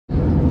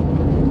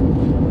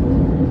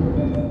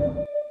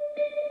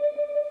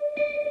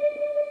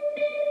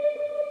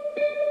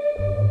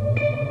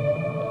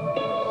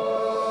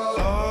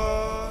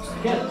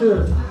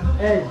2,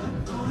 1,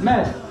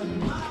 megy!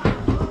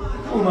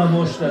 Már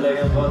most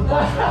elegem van,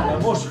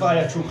 most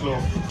fáj a csukló.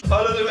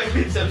 Hallod, ő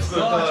meg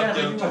bicepszről tartja.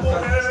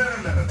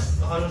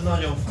 Hallod,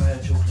 nagyon fáj a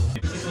csukló.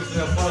 Kiszolsz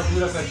a falat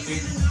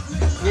Budapestig.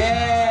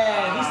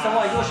 Yeah! Vissza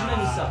vagy, gyorsan, nem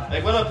vissza!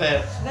 Megvan a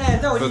perc? Ne,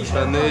 dehogy nincs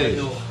meg!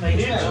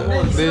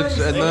 Nincs,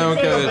 egy nagyon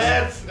kevés.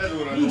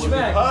 Nincs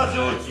meg!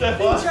 Hazudsz, te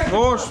fasz!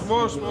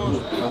 Most!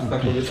 Azt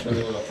akkor vissza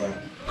jól a fej.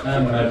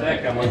 Nem, mert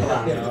el kell majd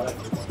állni.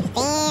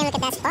 Damn, look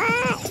at that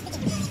spot!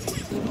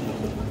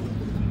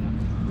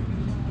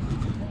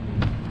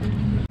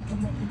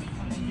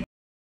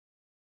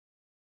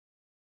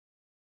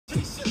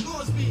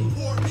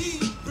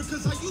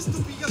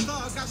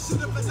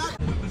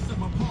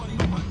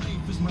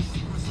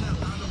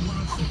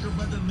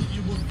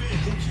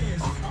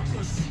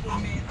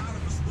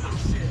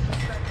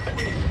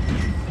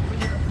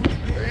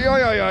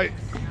 Jaj.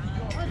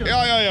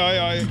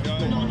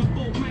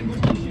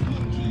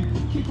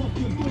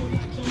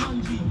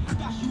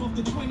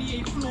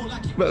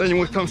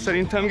 Belenyúltam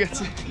szerintem,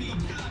 geci.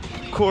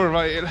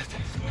 Kurva élet.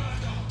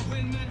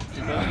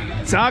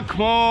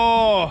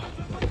 Szakma!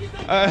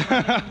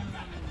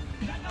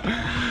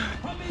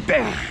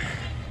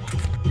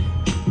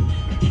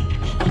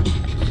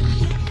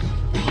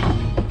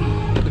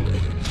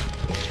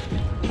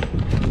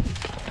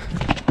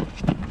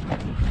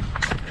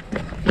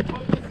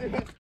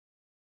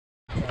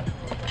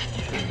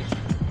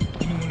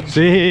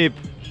 Szép!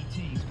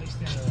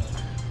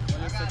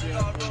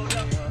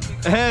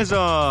 Ez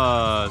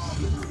az!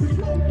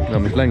 Na,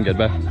 most lenged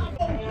be.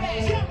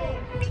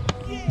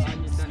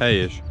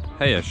 Helyes.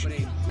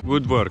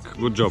 Good work,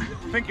 good job.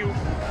 Thank you.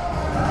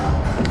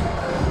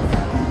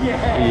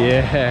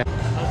 Yeah!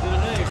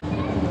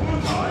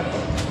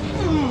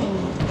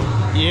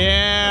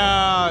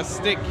 Yeah!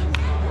 Stick!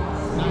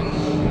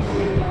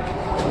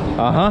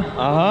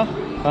 Aha.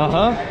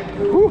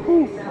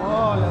 Woohoo!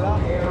 Oh, la la.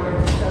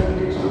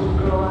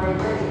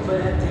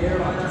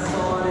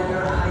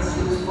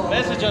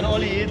 Message on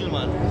Oli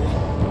Edelman.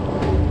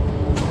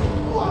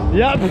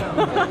 Yep.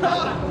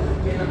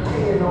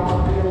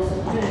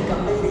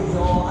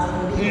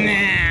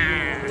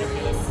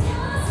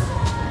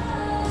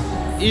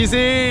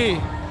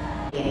 Easy.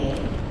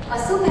 A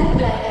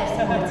szuperfly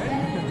ezt.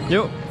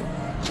 Jó.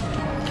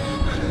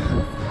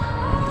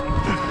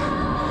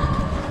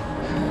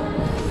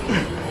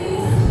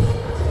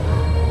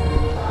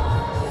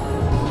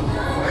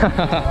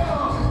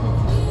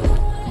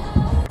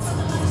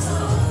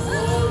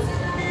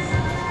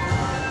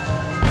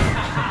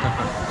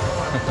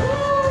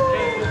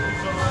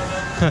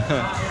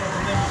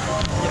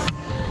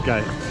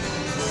 Geil.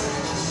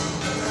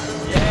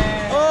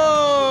 Yeah.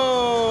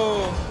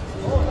 Oh!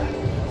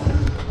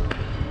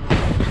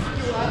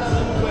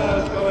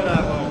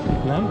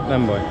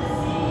 Nem baj.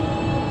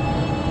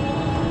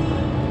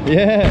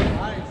 Yeah!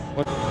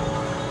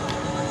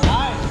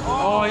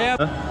 Oh,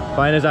 yeah!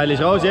 Beine seitlich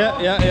raus,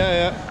 yeah.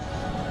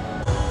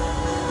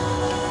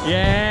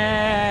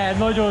 Yeah!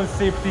 Nagyon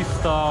szép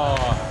tiszta!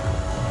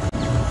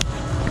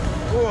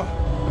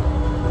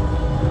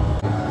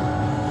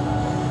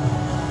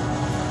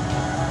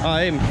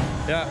 Eben.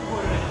 Ja.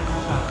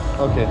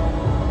 Okay.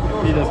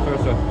 Eat this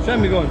first one.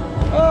 Semmi gond.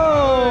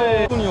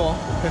 Oh! Junior.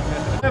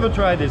 Never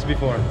tried this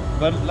before,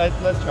 but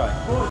let's try.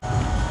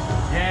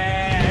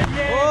 Yeah!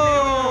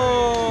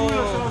 Oh!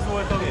 Az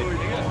volt amúgy.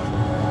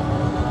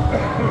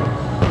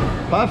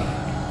 Puff.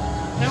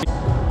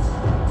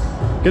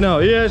 Genau,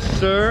 yes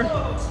sir.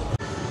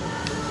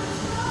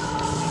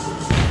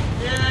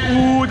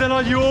 De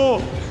nagy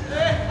jó!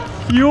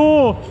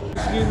 Jó!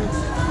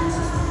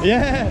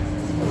 Yeah!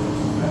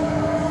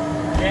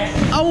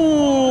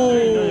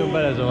 Nagyon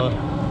belezavar.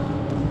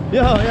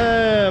 Ja,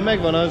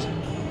 megvan az.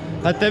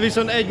 Hát te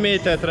viszont 1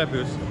 métert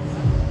repülsz.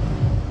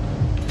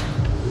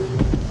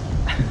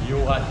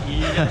 Jó, hát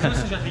így, az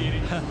összeset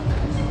éri.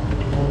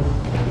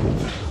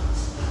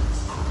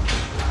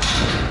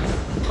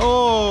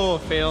 Oh,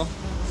 fail.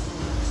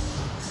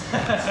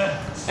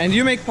 And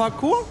you make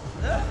parkour?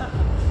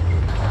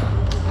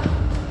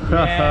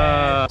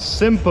 Yeah.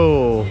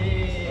 Simple.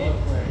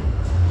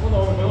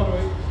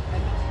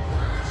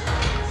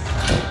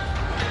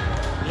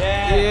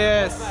 Yeah.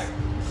 Yes.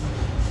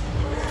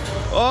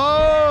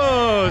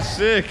 Oh,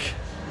 sick.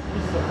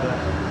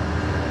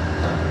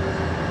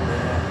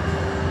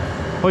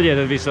 Hogy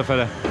érted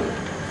visszafele?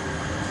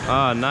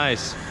 Ah,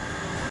 nice.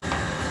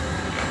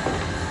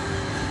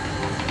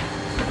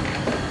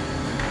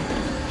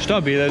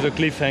 Stabil ez a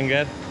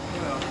cliffhanger.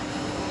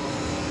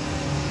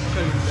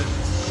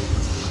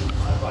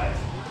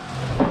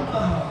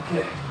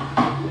 Okay.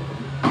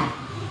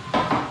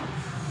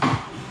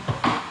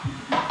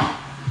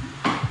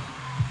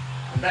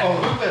 Oh,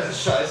 das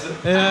ist scheiße.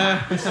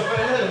 Ja. Ist doch bei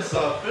der Hälfte.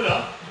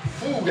 Oder?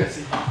 Puh,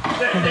 Gessi.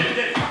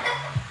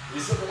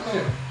 Ist doch bei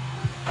mir.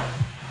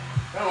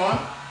 Come on.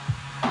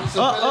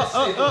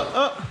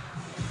 Oh.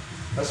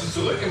 Hast du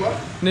zurück gemacht?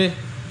 Nee.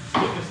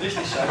 Zurück ist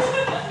richtig scheiße.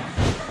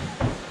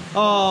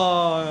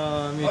 Oh,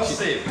 ja,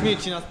 Ostsee.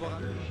 Mädchen aus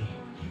Barlang.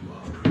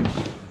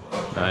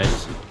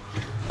 Nice.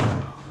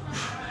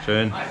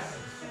 Schön.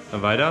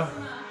 Dann weiter.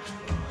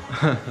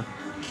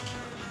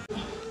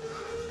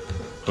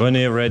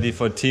 Rene ready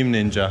for Team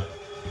Ninja.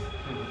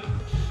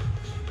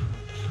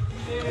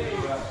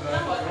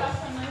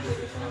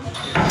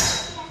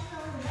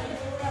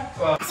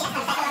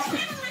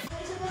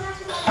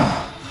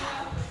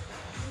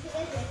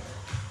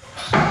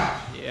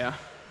 Yeah.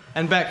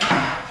 And back.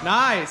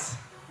 Nice.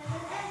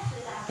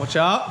 Watch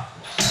out.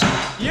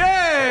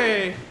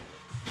 Yay!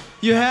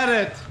 You had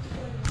it.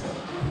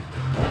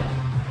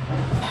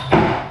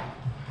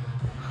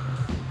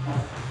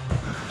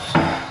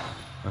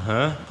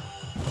 Aha.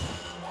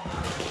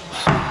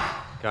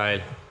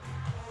 Geil.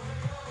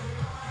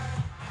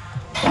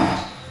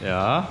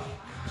 Ja.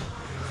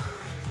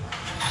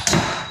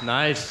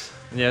 Nice.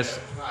 Yes.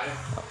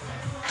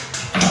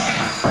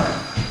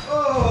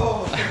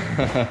 Oh!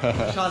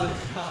 Schade.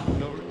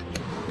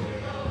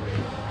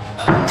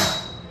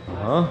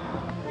 Ja.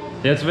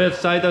 Jetzt wird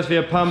es Zeit, dass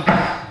wir Pam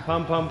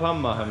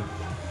machen.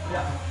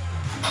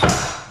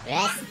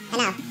 Yes,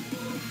 hello.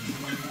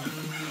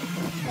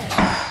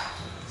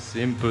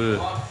 Simple.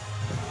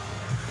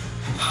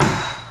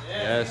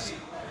 Yes.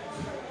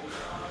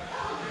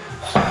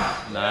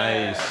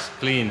 Nice.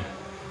 Clean.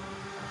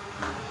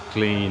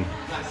 Clean.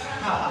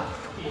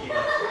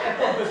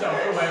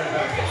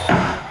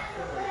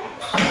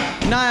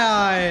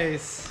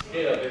 Nice.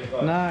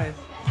 Nice.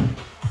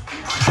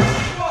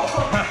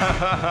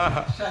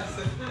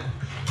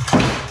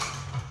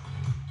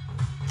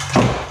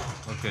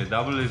 Okay,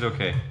 double is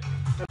okay.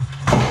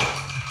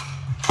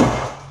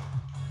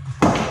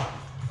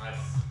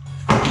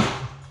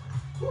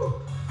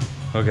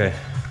 Okay.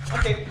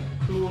 Okay,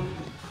 cool.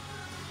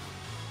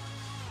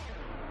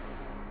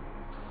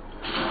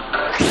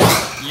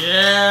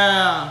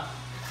 Yeah!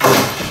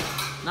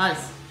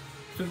 Nice.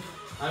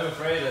 I'm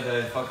afraid that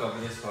I fuck up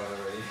this part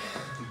already.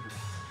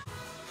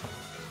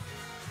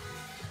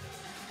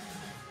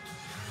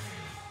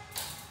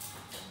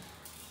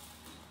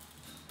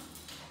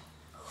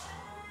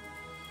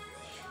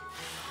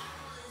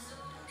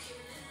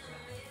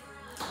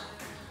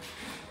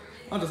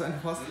 Oh, das ist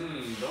einfach fast.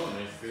 Don't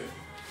make it.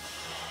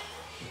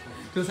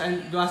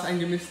 Du hast einen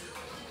gemisst.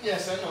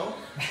 Yes, I know.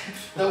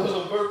 That was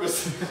on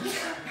purpose.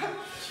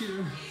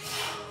 Cheater.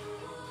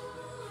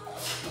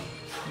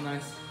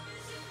 Nice.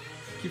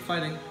 Keep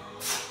fighting.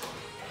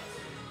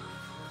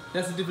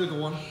 That's a difficult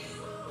one.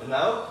 And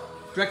now?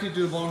 Directly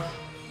to the ball.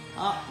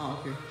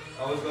 Okay.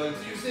 I was going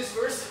to use this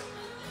first.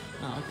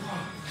 Okay.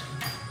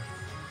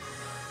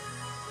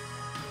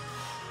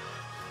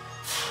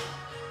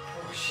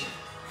 Oh shit.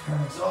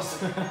 I'm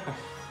exhausted.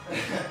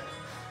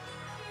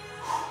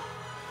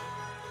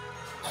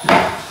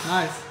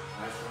 Nice.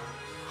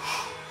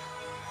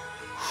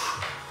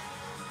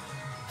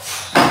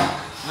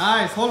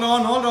 Nice. Hold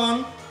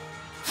on.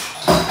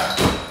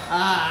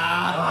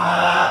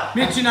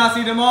 Mit csinálsz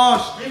ide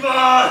most? Mi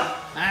van?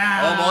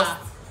 Almost.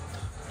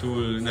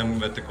 Túl nem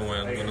vette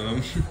komolyan,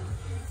 gondolom.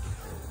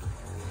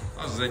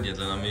 Az az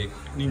egyetlen, ami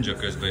ninja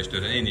közben is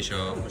történt.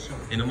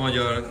 Én a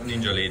magyar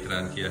ninja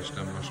létrán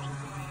kiestem most.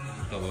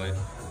 Tavaly.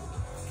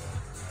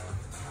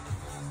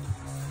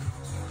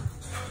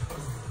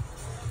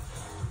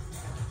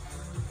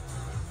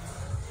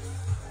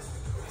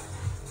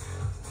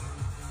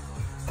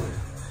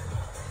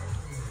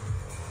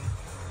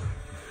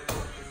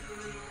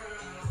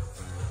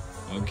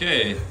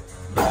 Okay,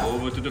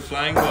 over to the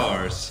flying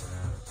bars.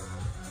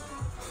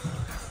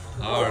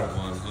 Hard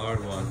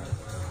one.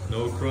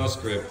 No cross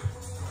grip.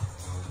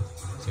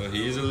 So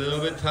he's a little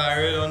bit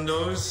tired on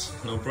those,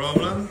 no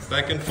problem.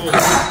 Back and forth.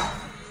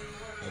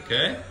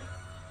 Okay,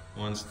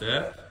 one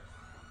step.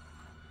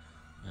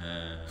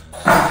 And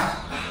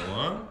another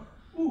one.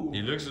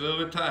 He looks a little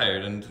bit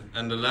tired.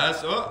 And the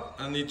last,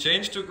 and he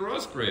changed to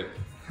cross grip.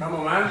 Come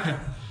on, man.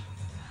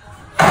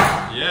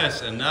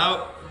 Yes, and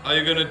now, are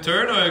you gonna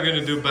turn or are you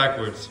gonna do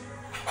backwards?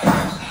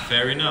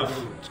 Fair enough.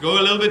 Let's go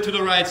a little bit to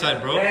the right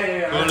side, bro.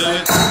 Yeah. Go a little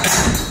bit.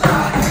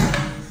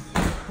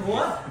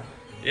 What?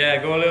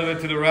 Yeah, go a little bit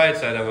to the right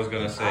side, I was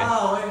gonna say.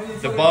 Oh,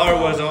 The bar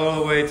was all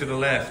the way to the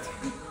left.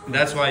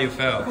 That's why you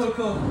fell.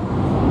 Cool.